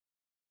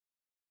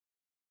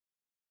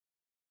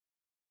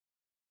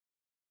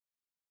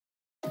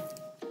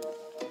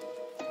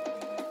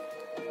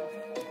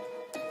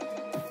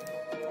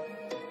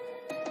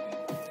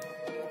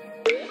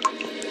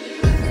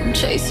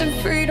Chasing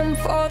freedom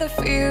for the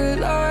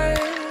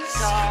fearless.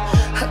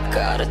 I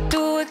gotta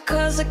do it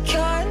cause I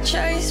can't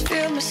chase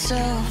fear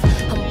myself.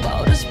 I'm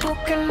about as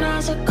broken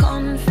as I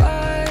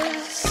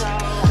confess,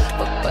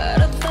 but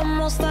better than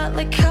most, that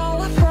like how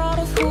I brought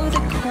her through the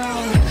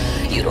crown.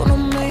 You don't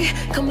know me,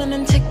 come in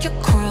and take your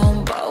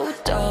crown, bow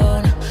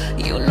down.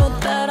 You know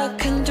that I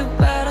can do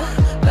better,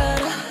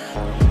 better.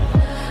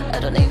 I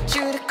don't need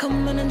you to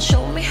come in and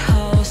show me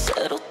how.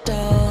 Settle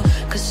down,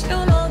 cause you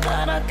know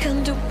that I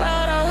can do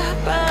better,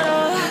 better.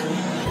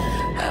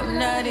 I'm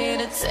not here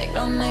to take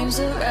no names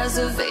or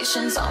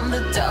reservations. I'm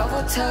the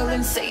devil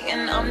telling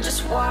Satan I'm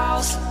just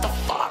wild. Sit the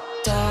fuck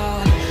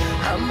down.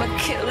 I'm a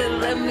killer,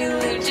 let me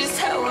live just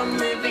how I'm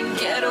living.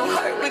 Ghetto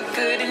heart with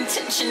good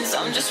intentions.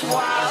 I'm just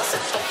wild.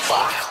 Sit the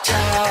fuck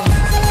down.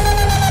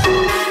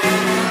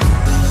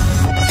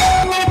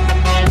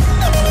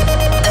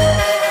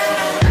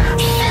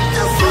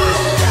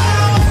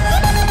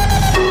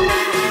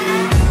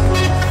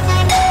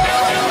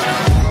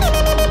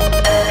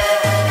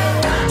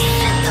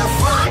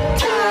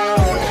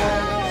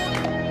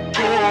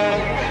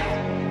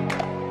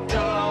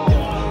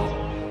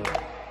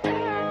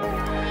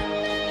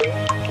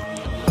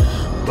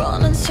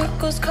 Running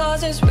circles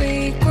causes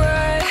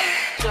regret.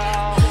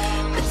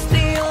 It's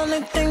the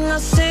only thing I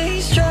see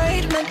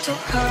straight. Mental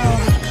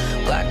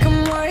health, black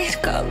and white,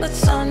 colored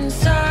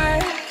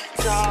sunsets.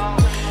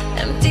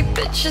 Empty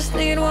bitches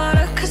need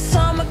water cause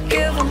I'ma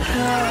give them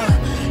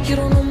hell. You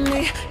don't know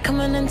me,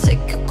 come in and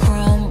take your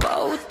crown,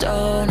 bow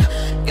down.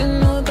 You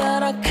know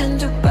that I can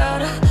do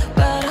better,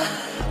 better.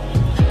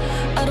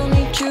 I don't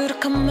need you to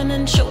come in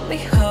and show me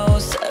how.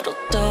 Settle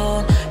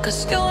down,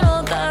 cause you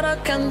know that I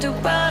can do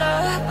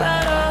better,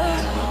 better.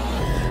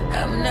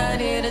 I'm not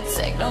here to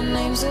take no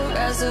names or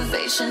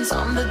reservations.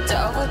 I'm the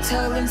devil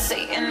telling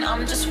Satan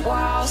I'm just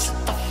wild.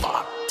 Sit the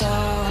fuck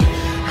down.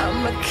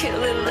 I'm a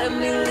killer, let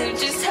me live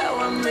just how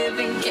I'm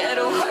living.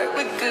 Ghetto heart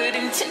with good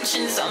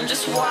intentions. I'm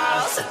just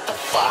wild. Sit the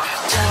fuck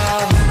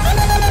down.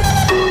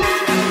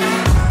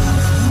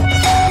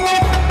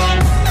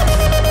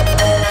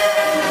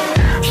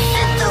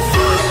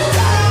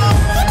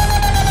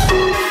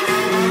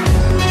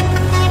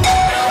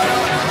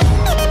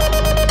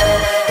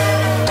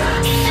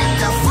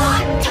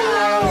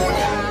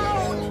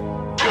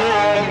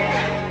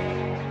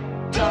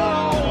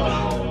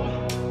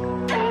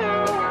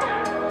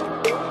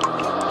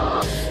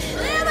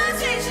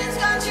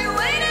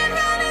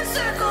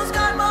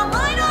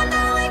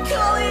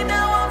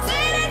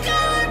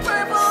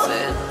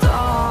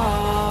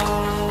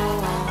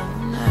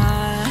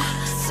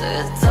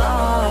 Sit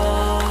down.